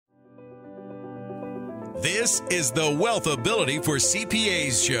This is the Wealthability for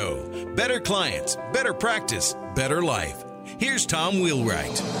CPAs show. Better clients, better practice, better life. Here's Tom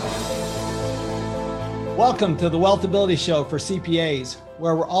Wheelwright. Welcome to the Wealthability show for CPAs,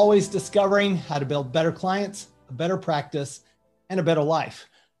 where we're always discovering how to build better clients, a better practice, and a better life.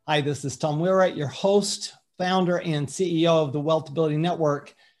 Hi, this is Tom Wheelwright, your host, founder, and CEO of the Wealthability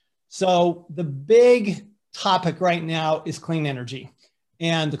Network. So the big topic right now is clean energy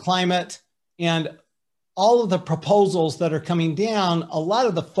and the climate and all of the proposals that are coming down. A lot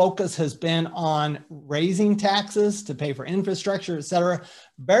of the focus has been on raising taxes to pay for infrastructure, et cetera.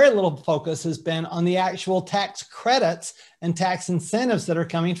 Very little focus has been on the actual tax credits and tax incentives that are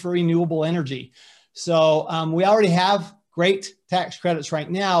coming for renewable energy. So we already have great tax credits right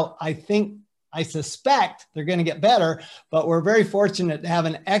now. I suspect they're going to get better, but we're very fortunate to have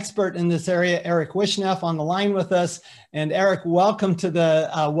an expert in this area, Eric Wishneff, on the line with us. And Eric, welcome to the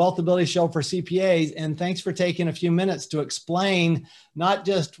Wealthability Show for CPAs. And thanks for taking a few minutes to explain not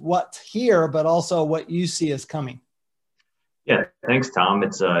just what's here, but also what you see as coming. Yeah, thanks, Tom.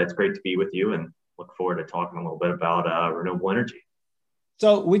 It's great to be with you and look forward to talking a little bit about renewable energy.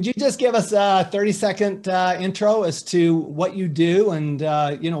 So would you just give us a 30-second intro as to what you do and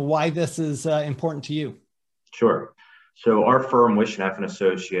why this is important to you? Sure. So our firm, Wishneff and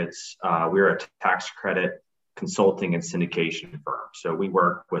Associates, we're a tax credit consulting and syndication firm. So we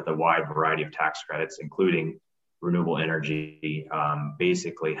work with a wide variety of tax credits, including renewable energy,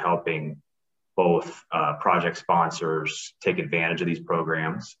 basically helping both project sponsors take advantage of these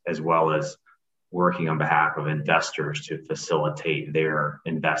programs, as well as working on behalf of investors to facilitate their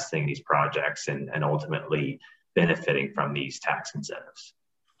investing in these projects and ultimately benefiting from these tax incentives.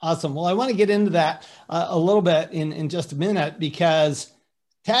 Awesome. Well, I want to get into that a little bit in just a minute, because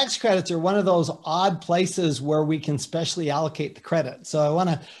tax credits are one of those odd places where we can specially allocate the credit. So I want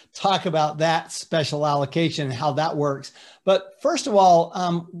to talk about that special allocation and how that works. But first of all,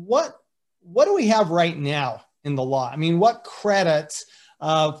 what do we have right now in the law? I mean, what credits,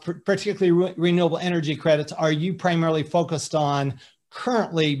 particularly renewable energy credits, are you primarily focused on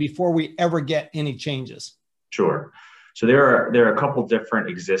currently before we ever get any changes? Sure. So there are a couple different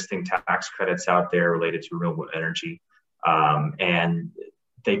existing tax credits out there related to renewable energy, and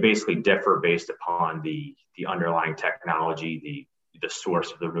they basically differ based upon the underlying technology, the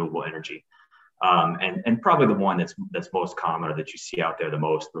source of the renewable energy, and probably the one that's most common or that you see out there the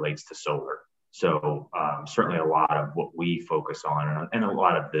most relates to solar. So certainly a lot of what we focus on and a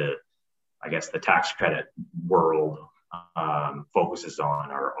lot of the tax credit world focuses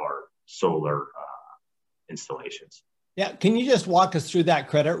on are solar installations. Yeah. Can you just walk us through that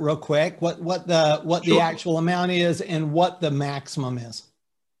credit real quick? What the Sure. actual amount is and what the maximum is?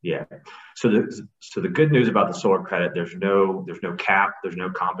 Yeah. So the good news about the solar credit, there's no cap, there's no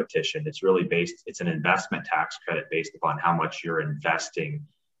competition. It's really it's an investment tax credit based upon how much you're investing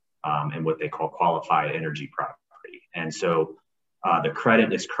in what they call qualified energy property. And so the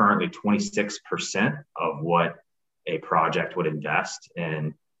credit is currently 26% of what a project would invest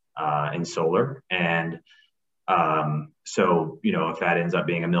in solar. And so, if that ends up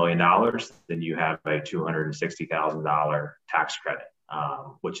being $1 million, then you have a $260,000 tax credit,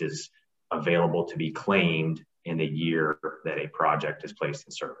 which is available to be claimed in the year that a project is placed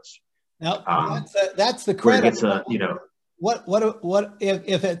in service. Now, that's the credit. What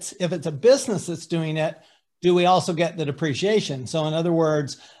if it's a business that's doing it, do we also get the depreciation? So in other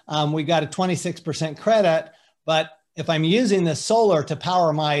words, we got a 26% credit, but if I'm using this solar to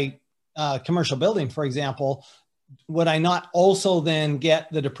power my commercial building, for example, would I not also then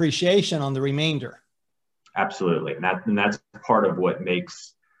get the depreciation on the remainder? Absolutely. And that's part of what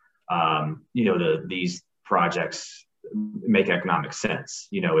makes, these projects make economic sense,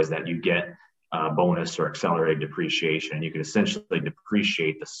 is that you get bonus or accelerated depreciation. You can essentially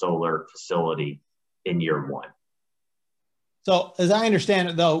depreciate the solar facility in year one. So as I understand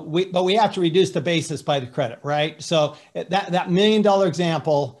it, though, we have to reduce the basis by the credit, right? So that $1 million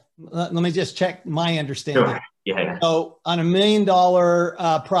example, let me just check my understanding. Sure. Yeah. So on a $1 million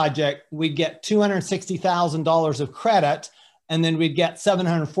project, we'd get $260,000 of credit, and then we'd get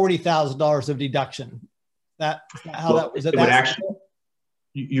 $740,000 of deduction.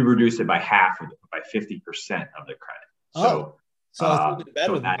 You reduce it by half, by 50% of the credit. So it's even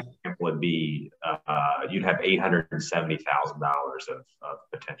better. So that example would be, you'd have $870,000 of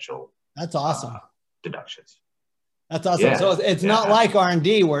potential. That's awesome. Deductions. That's awesome. Yeah. So it's not like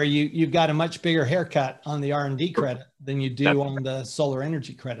R&D where you've got a much bigger haircut on the R&D credit than you do on the solar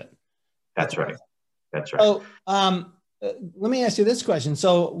energy credit. That's right. That's right. So let me ask you this question.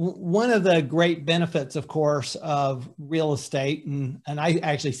 So one of the great benefits, of course, of real estate, and I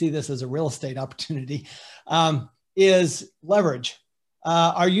actually see this as a real estate opportunity, is leverage.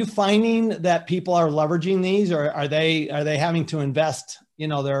 Are you finding that people are leveraging these, or are they having to invest,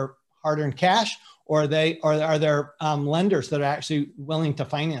 their hard-earned cash, or are there lenders that are actually willing to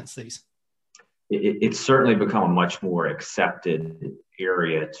finance these? It's certainly become a much more accepted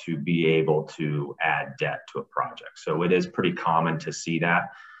area to be able to add debt to a project. So it is pretty common to see that.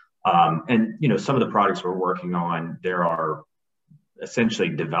 And, some of the projects we're working on, there are essentially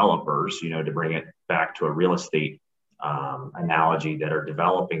developers, to bring it back to a real estate analogy, that are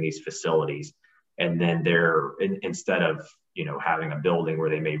developing these facilities. And then they're, instead of, having a building where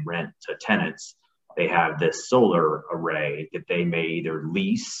they may rent to tenants, they have this solar array that they may either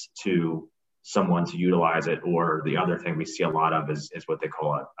lease to someone to utilize it, or the other thing we see a lot of is what they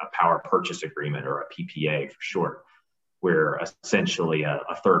call a power purchase agreement, or a PPA for short, where essentially a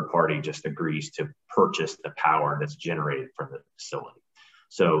third party just agrees to purchase the power that's generated from the facility.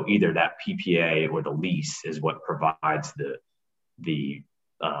 So either that PPA or the lease is what provides the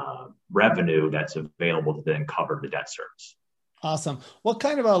revenue that's available to then cover the debt service. Awesome. What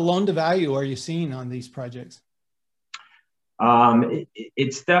kind of a loan to value are you seeing on these projects?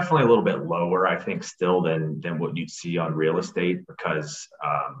 It's definitely a little bit lower, I think, still than what you'd see on real estate, because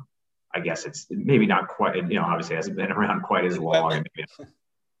I guess it's maybe not quite, obviously hasn't been around quite as long and maybe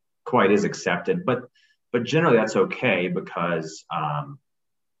quite as accepted, but generally that's okay, because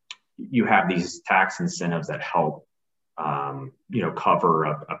you have these tax incentives that help, cover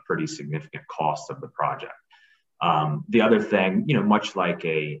a pretty significant cost of the project. The other thing, much like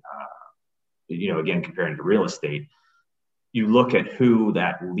again, comparing to real estate, you look at who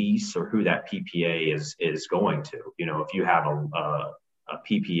that lease or who that PPA is going to. If you have a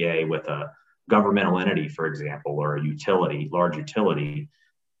PPA with a governmental entity, for example, or a large utility,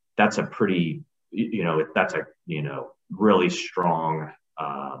 that's a pretty, really strong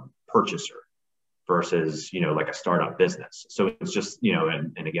purchaser versus, like a startup business. So it's just,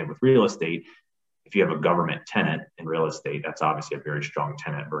 and again, with real estate, if you have a government tenant in real estate, that's obviously a very strong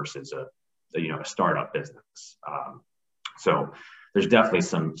tenant versus a startup business. So there's definitely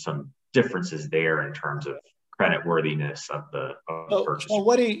some differences there in terms of credit worthiness of the purchase. Well,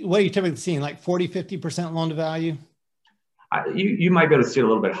 what are you typically seeing, like 40, 50% loan to value? You might be able to see a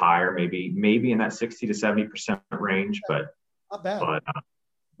little bit higher, maybe in that 60 to 70% range, but not bad.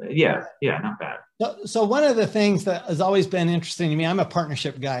 But yeah, not bad. So one of the things that has always been interesting to me, I'm a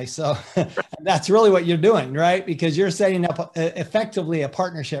partnership guy, so that's really what you're doing, right? Because you're setting up effectively a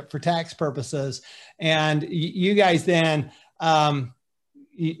partnership for tax purposes, and you guys then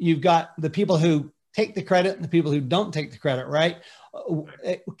you've got the people who take the credit and the people who don't take the credit, right?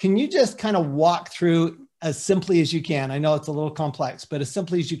 Can you just kind of walk through as simply as you can? I know it's a little complex, but as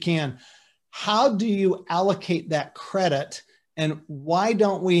simply as you can, how do you allocate that credit? And why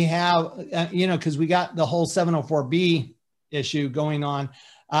don't we have, because we got the whole 704B issue going on.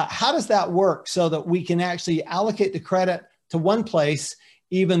 How does that work so that we can actually allocate the credit to one place,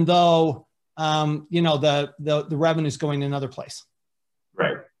 even though, the revenue is going another place?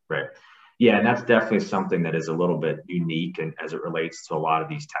 Right. Yeah, and that's definitely something that is a little bit unique and as it relates to a lot of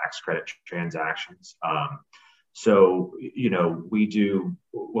these tax credit transactions. So, we do,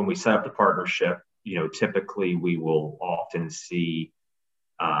 when we set up the partnership, typically we will often see,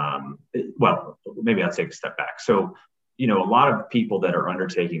 maybe I'll take a step back. So, a lot of people that are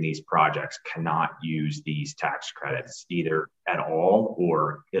undertaking these projects cannot use these tax credits either at all,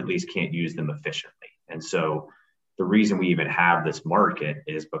 or at least can't use them efficiently. And so the reason we even have this market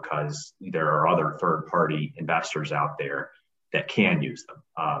is because there are other third-party investors out there that can use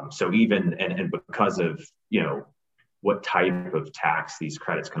them. So even, and because of, what type of tax these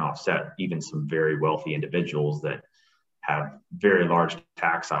credits can offset, even some very wealthy individuals that have very large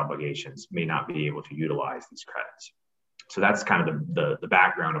tax obligations may not be able to utilize these credits. So that's kind of the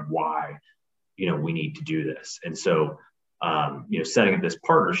background of why, we need to do this. And so, setting up this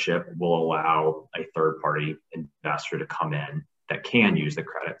partnership will allow a third-party investor to come in that can use the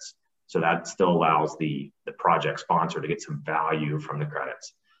credits. So that still allows the project sponsor to get some value from the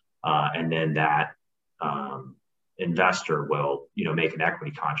credits. And then that investor will, make an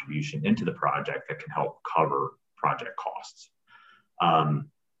equity contribution into the project that can help cover project costs.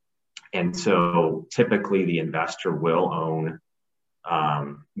 And so typically the investor will own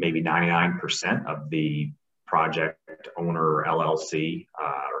maybe 99% of the project owner or LLC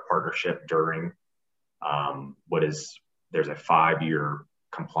or partnership during there's a 5-year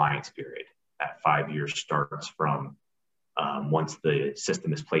compliance period. That 5 years starts from once the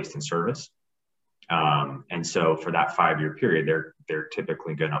system is placed in service. And so for that 5-year period, they're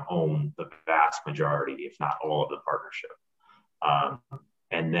typically going to own the vast majority, if not all, of the partnership.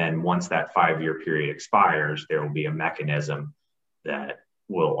 And then once that 5-year period expires, there will be a mechanism that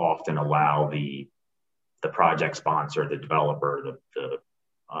will often allow the project sponsor, the developer,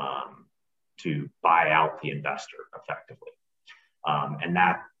 to buy out the investor effectively. And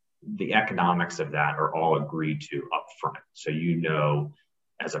that the economics of that are all agreed to upfront. So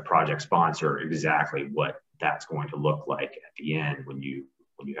as a project sponsor exactly what that's going to look like at the end when you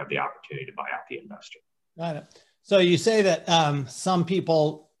have the opportunity to buy out the investor. Got it. So you say that some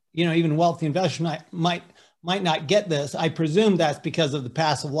people, even wealthy investors might not get this. I presume that's because of the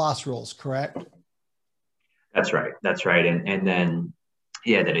passive loss rules, correct? That's right. And then,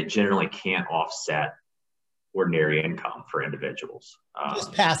 that it generally can't offset ordinary income for individuals.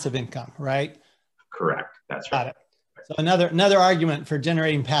 Just passive income, right? Correct. That's right. Got it. So another argument for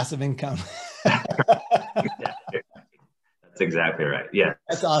generating passive income. That's exactly right. Yeah.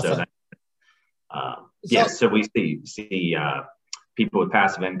 That's awesome. So we see people with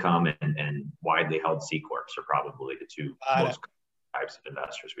passive income and widely held C corps are probably the two most types of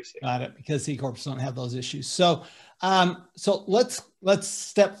investors we see. Got it. Because C corps don't have those issues. So, let's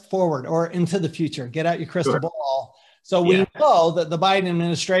step forward or into the future. Get out your crystal ball. So we know that the Biden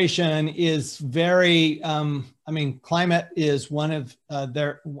administration is very, climate is one of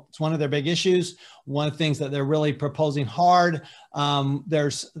their big issues. One of the things that they're really proposing hard.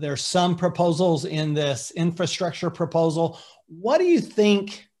 There's some proposals in this infrastructure proposal. What do you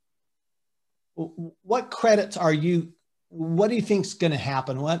think? What credits what do you think is going to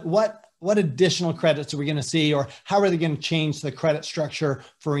happen? What additional credits are we going to see, or how are they going to change the credit structure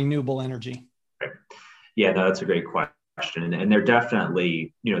for renewable energy? Right. Yeah, no, that's a great question. And they're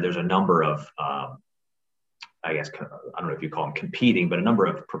definitely, there's a number of, I guess, I don't know if you call them competing, but a number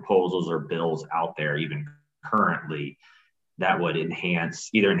of proposals or bills out there, even currently, that would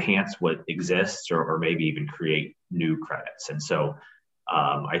either enhance what exists or maybe even create new credits. And so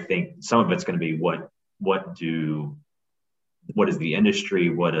I think some of it's going to be what is the industry,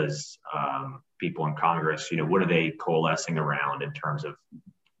 what is people in Congress, what are they coalescing around in terms of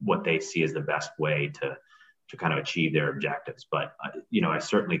what they see as the best way to kind of achieve their objectives. But, I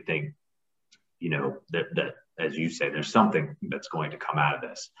certainly think, that as you say, there's something that's going to come out of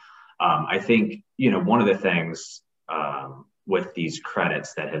this. I think, one of the things with these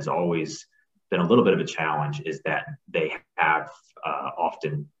credits that has always been a little bit of a challenge is that they have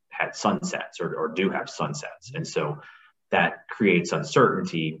often had sunsets or do have sunsets. And so that creates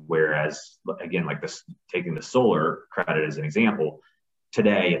uncertainty. Whereas, again, like taking the solar credit as an example,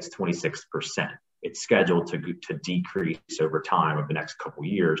 today it's 26%. It's scheduled to decrease over time over the next couple of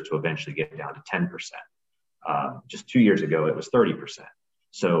years to eventually get down to 10%. Just 2 years ago, it was 30%.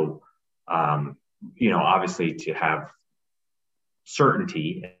 So, obviously to have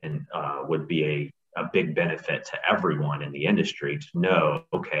certainty and would be a big benefit to everyone in the industry to know,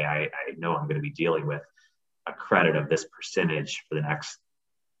 okay, I know I'm going to be dealing with a credit of this percentage for the next,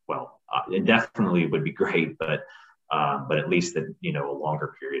 indefinitely would be great, but at least a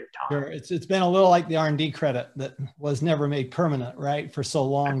longer period of time. Sure. It's been a little like the R&D credit that was never made permanent, right? For so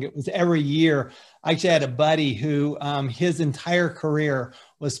long, it was every year. I actually had a buddy who his entire career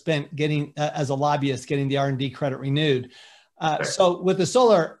was spent getting as a lobbyist, getting the R&D credit renewed. So with the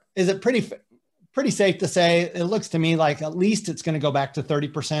solar, is it pretty safe to say, it looks to me like at least it's going to go back to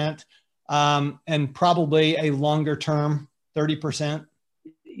 30%, and probably a longer term 30%?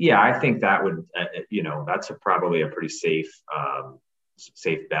 Yeah, I think that would, that's probably a pretty safe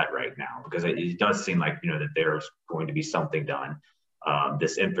bet right now, because it does seem like, that there's going to be something done.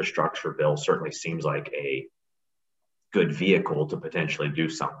 This infrastructure bill certainly seems like a good vehicle to potentially do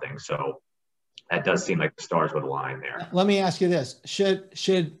something. So that does seem like the stars would align there. Let me ask you this.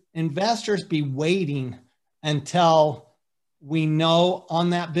 Should investors be waiting until we know on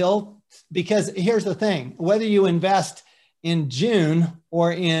that bill? Because here's the thing, whether you invest in June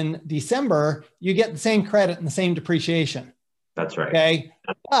or in December, you get the same credit and the same depreciation. That's right. Okay.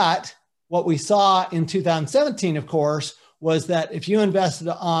 But what we saw in 2017, of course, was that if you invested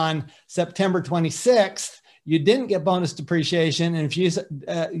on September 26th, you didn't get bonus depreciation. And if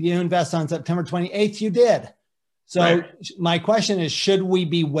you invest on September 28th, you did. So right. My question is, should we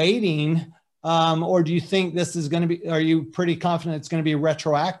be waiting? Or do you think this is going to be, are you pretty confident it's going to be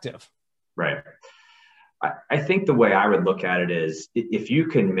retroactive? Right. I think the way I would look at it is, if you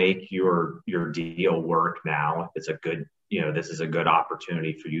can make your deal work now, it's a good, this is a good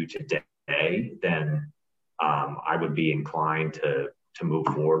opportunity for you today, then I would be inclined to move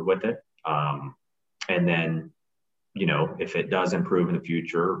forward with it. And then, if it does improve in the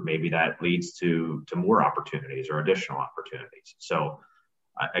future, maybe that leads to more opportunities or additional opportunities. So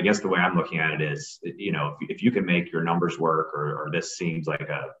I guess the way I'm looking at it is, if you can make your numbers work, or this seems like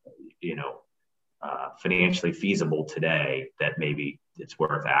a, financially feasible today, that maybe it's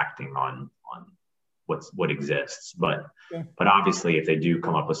worth acting on what exists. But obviously, if they do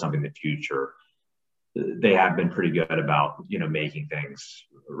come up with something in the future, they have been pretty good about, making things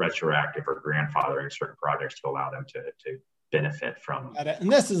retroactive or grandfathering certain projects to allow them to benefit from.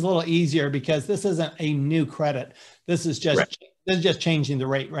 And this is a little easier because this isn't a new credit. This is just Right. This is just changing the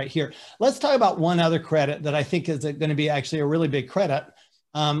rate right here. Let's talk about one other credit that I think is going to be actually a really big credit.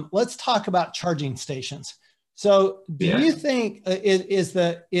 Let's talk about charging stations. So do you think is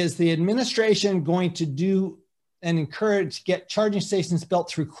the administration going to do and encourage get charging stations built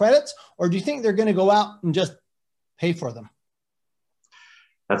through credits, or do you think they're going to go out and just pay for them?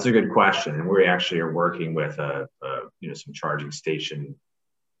 That's a good question, and we actually are working with some charging station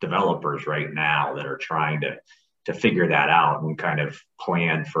developers right now that are trying to figure that out and kind of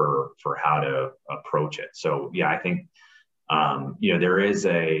plan for how to approach it. So yeah, I think there is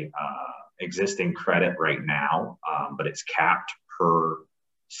a existing credit right now, but it's capped per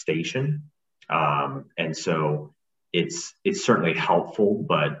station. And so it's certainly helpful,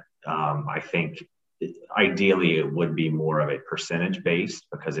 but I think ideally it would be more of a percentage based,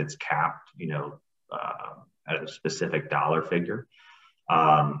 because it's capped, at a specific dollar figure.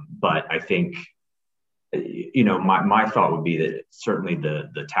 But I think, my thought would be that certainly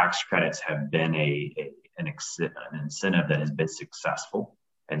the tax credits have been an incentive that has been successful.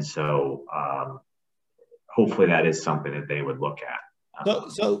 And so hopefully that is something that they would look at.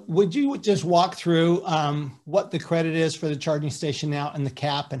 So would you just walk through what the credit is for the charging station now and the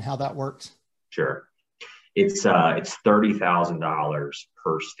cap and how that works? Sure. It's $30,000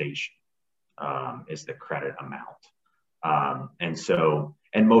 per station is the credit amount. And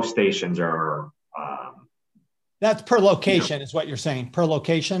most stations are. That's per location is what you're saying, per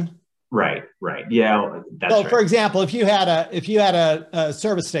location? Right. Yeah. That's so right. For example, if you had a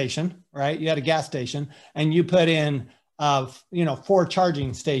service station, right, you had a gas station and you put in 4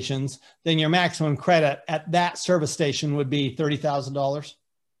 charging stations, then your maximum credit at that service station would be $30,000.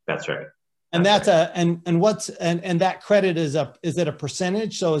 That's right. And that's right. And that credit is it a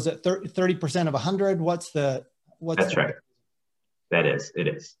percentage? So is it 30% of 100? That's right. It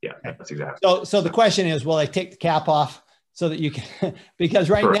is. Yeah, that's exactly. So the question is, will they take the cap off so that you can, because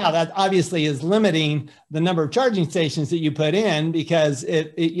right Correct. now that obviously is limiting the number of charging stations that you put in, because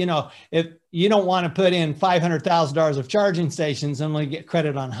if you don't want to put in $500,000 of charging stations and only get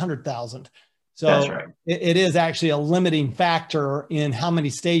credit on 100,000. So that's right. It is actually a limiting factor in how many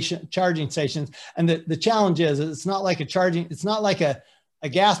charging stations. And the challenge is it's not like a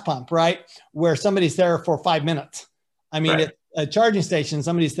gas pump, right? Where somebody's there for 5 minutes. I mean, Right. A charging station,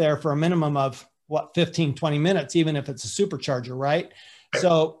 somebody's there for a minimum of 15, 20 minutes, even if it's a supercharger, right?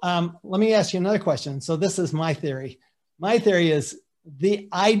 So let me ask you another question. So this is my theory. My theory is the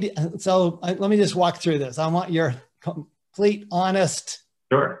idea. So let me just walk through this. I want your complete, honest,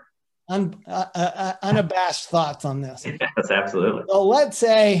 Sure. Unabashed thoughts on this. Yes, absolutely. So let's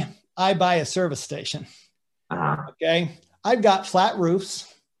say I buy a service station. Okay. I've got flat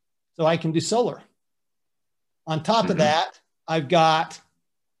roofs, so I can do solar. On top of that, I've got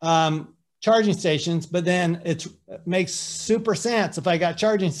charging stations, but then it makes super sense if I got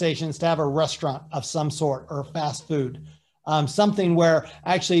charging stations to have a restaurant of some sort or fast food, something where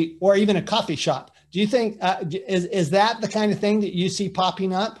actually, or even a coffee shop. Do you think, is that the kind of thing that you see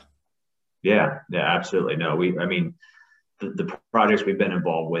popping up? Yeah, absolutely. No, the projects we've been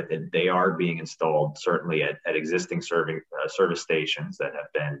involved with, they are being installed certainly at existing service stations that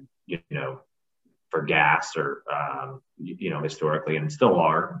have been, for gas or, historically, and still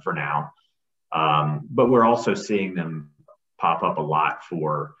are for now. But we're also seeing them pop up a lot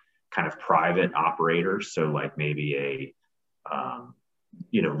for kind of private operators. So like maybe a,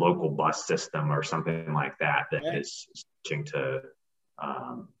 local bus system or something like that is switching to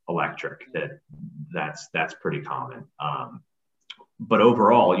electric. That's pretty common. But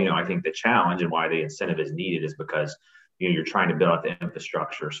overall, I think the challenge and why the incentive is needed is because you're trying to build out the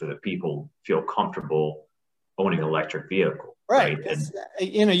infrastructure so that people feel comfortable owning an electric vehicle. Right.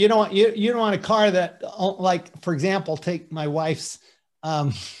 You don't want a car that, like, for example, take my wife's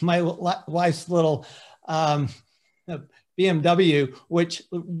little BMW, which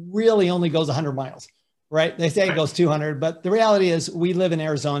really only goes 100 miles, right? They say it goes 200, but the reality is we live in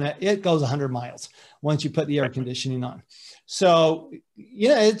Arizona. It goes 100 miles once you put the air conditioning on. So,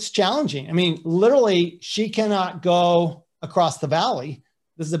 it's challenging. I mean, literally, she cannot go across the valley.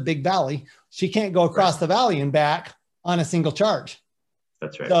 This is a big valley. She can't go across the valley and back on a single charge.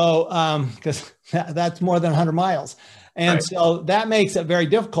 That's right. So, because that's more than 100 miles. And right. So that makes it very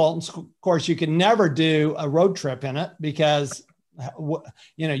difficult. And of course, you can never do a road trip in it because,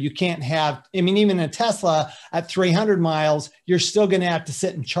 you can't have, even a Tesla at 300 miles, you're still going to have to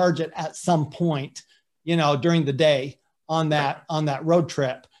sit and charge it at some point, during the day on that road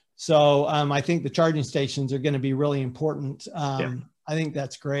trip. So I think the charging stations are going to be really important. I think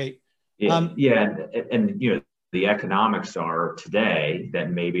that's great. And the economics are today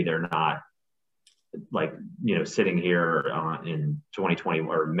that maybe they're not like, sitting here in 2020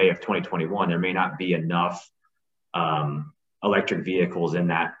 or May of 2021, there may not be enough electric vehicles in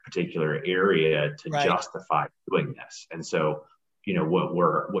that particular area to justify doing this. And so,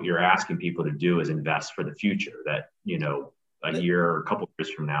 what you're asking people to do is invest for the future that, a year or a couple of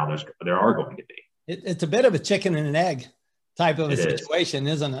years from now, there are going to be. It's a bit of a chicken and an egg type of a situation,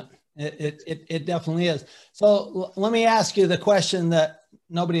 isn't it? It definitely is. So let me ask you the question that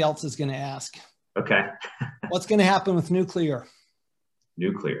nobody else is going to ask. Okay. What's going to happen with nuclear?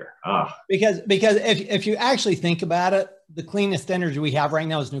 Nuclear. Oh. Because if you actually think about it, the cleanest energy we have right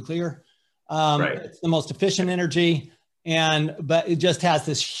now is nuclear. It's the most efficient energy, but it just has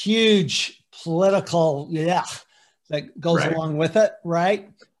this huge political that goes along with it, right?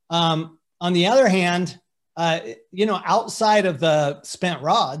 On the other hand, outside of the spent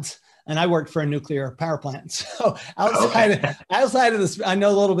rods, and I worked for a nuclear power plant. So outside of this, I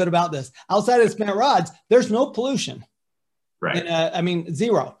know a little bit about this. Outside of the spent rods, there's no pollution. Right.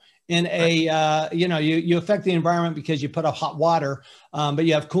 Zero. In you affect the environment because you put up hot water, but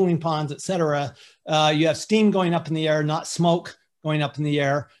you have cooling ponds, et cetera. You have steam going up in the air, not smoke going up in the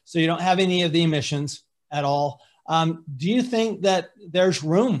air. So you don't have any of the emissions at all. Do you think that there's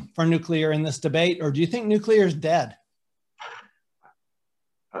room for nuclear in this debate, or do you think nuclear is dead?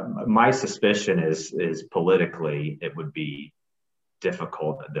 My suspicion is politically it would be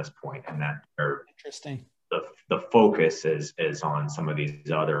difficult at this point, and that interesting. The focus is on some of these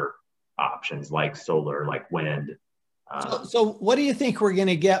other options like solar, like wind. So what do you think we're going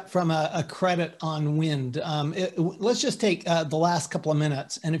to get from a credit on wind? Let's just take the last couple of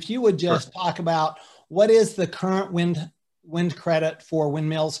minutes, and if you would just talk about what is the current wind credit for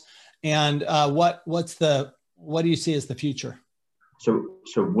windmills, and what do you see as the future? So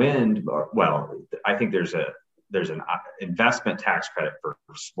wind, I think there's an investment tax credit for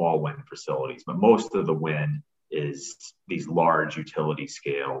small wind facilities, but most of the wind is these large utility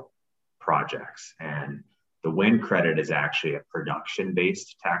scale projects. And the wind credit is actually a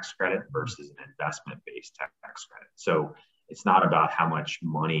production-based tax credit versus an investment-based tax credit. So it's not about how much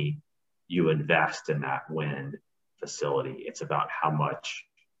money you invest in that wind facility. It's about how much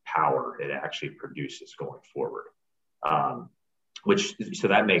power it actually produces going forward. So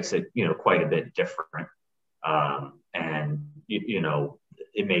that makes it, quite a bit different. And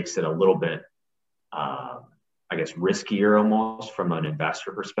it makes it a little bit, riskier almost from an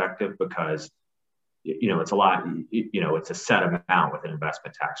investor perspective, because, it's a lot, it's a set amount with an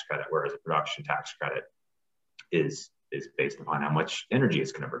investment tax credit, whereas a production tax credit is based upon how much energy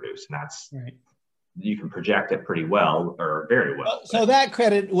it's going to produce. And that's, you can project it pretty well or very well. So that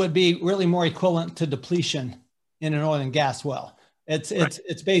credit would be really more equivalent to depletion in an oil and gas well.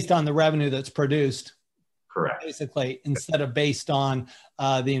 It's based on the revenue that's produced. Correct. Basically, instead of based on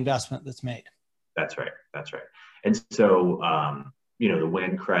the investment that's made. That's right. And so, the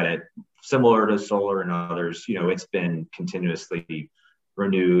wind credit, similar to solar and others, it's been continuously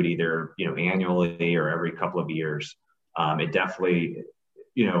renewed either, annually or every couple of years. It definitely,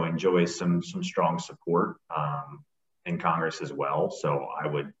 enjoys some strong support in Congress as well. So I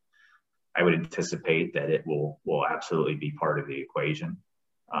would anticipate that it will absolutely be part of the equation.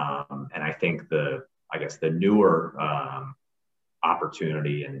 And I think the newer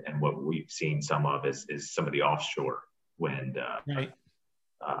opportunity and what we've seen some of is some of the offshore wind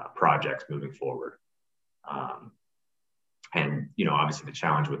projects moving forward. And obviously the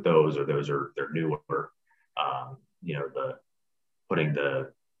challenge with they're newer. The putting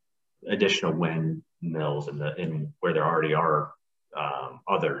the additional windmills in where there already are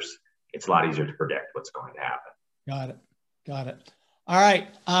others, it's a lot easier to predict what's going to happen. Got it. All right.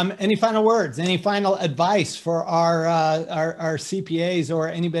 Any final words? Any final advice for our CPAs or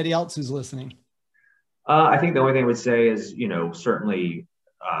anybody else who's listening? I think the only thing I would say is, certainly,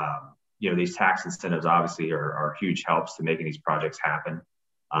 these tax incentives obviously are huge helps to making these projects happen.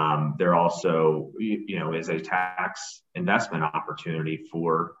 They're also, is a tax investment opportunity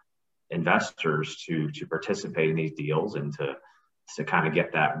for investors to participate in these deals and to kind of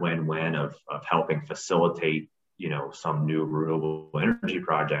get that win-win of helping facilitate, some new renewable energy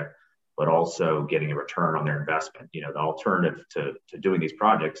project, but also getting a return on their investment. The alternative to doing these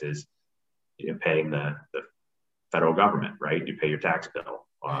projects is paying the federal government, right? You pay your tax bill.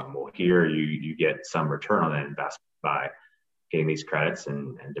 Well, here you get some return on that investment by getting these credits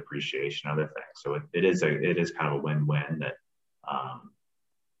and depreciation, other things. So it is kind of a win-win that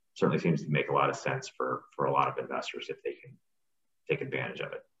certainly seems to make a lot of sense for a lot of investors if they can take advantage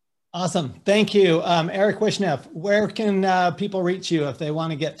of it. Awesome. Thank you. Eric Wishneff, where can people reach you if they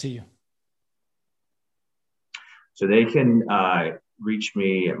want to get to you? So they can reach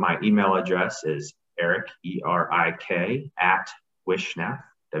me. My email address is Eric, ERIK, @Wishneff,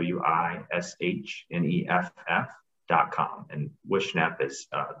 WISHNEFF.com. And Wishneff is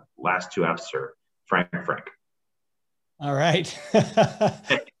last two F's are Frank. All right.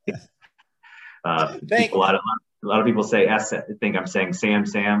 A lot of people say S. Think I'm saying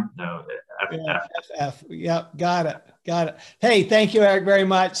Sam. No, F. Yeah, got it. Hey, thank you, Eric, very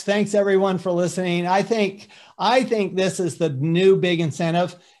much. Thanks everyone for listening. I think this is the new big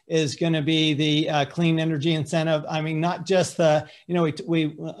incentive is going to be the clean energy incentive. I mean, not just the,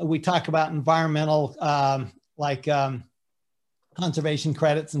 we talk about environmental conservation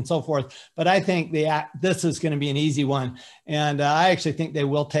credits and so forth, but I think this is going to be an easy one. And I actually think they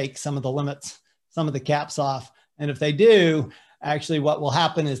will take some of the limits, some of the caps off. And if they do, actually what will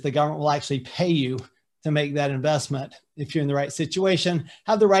happen is the government will actually pay you to make that investment if you're in the right situation,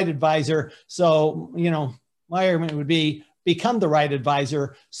 have the right advisor. So, my argument would be become the right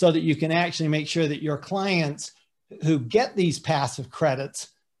advisor so that you can actually make sure that your clients who get these passive credits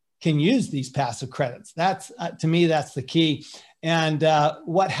can use these passive credits. That's, to me, that's the key. And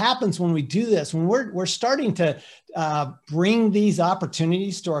what happens when we do this, when we're starting to bring these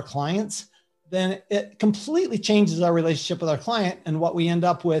opportunities to our clients, then it completely changes our relationship with our client. And what we end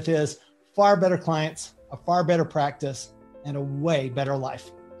up with is far better clients, a far better practice, and a way better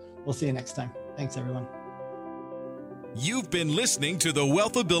life. We'll see you next time. Thanks, everyone. You've been listening to the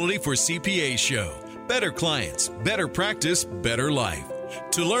Wealthability for CPA show. Better clients, better practice, better life.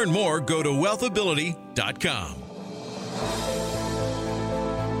 To learn more, go to wealthability.com.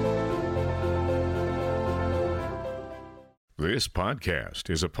 This podcast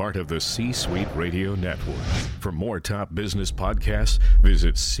is a part of the C-Suite Radio Network. For more top business podcasts,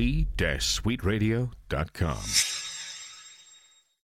 visit c-suiteradio.com.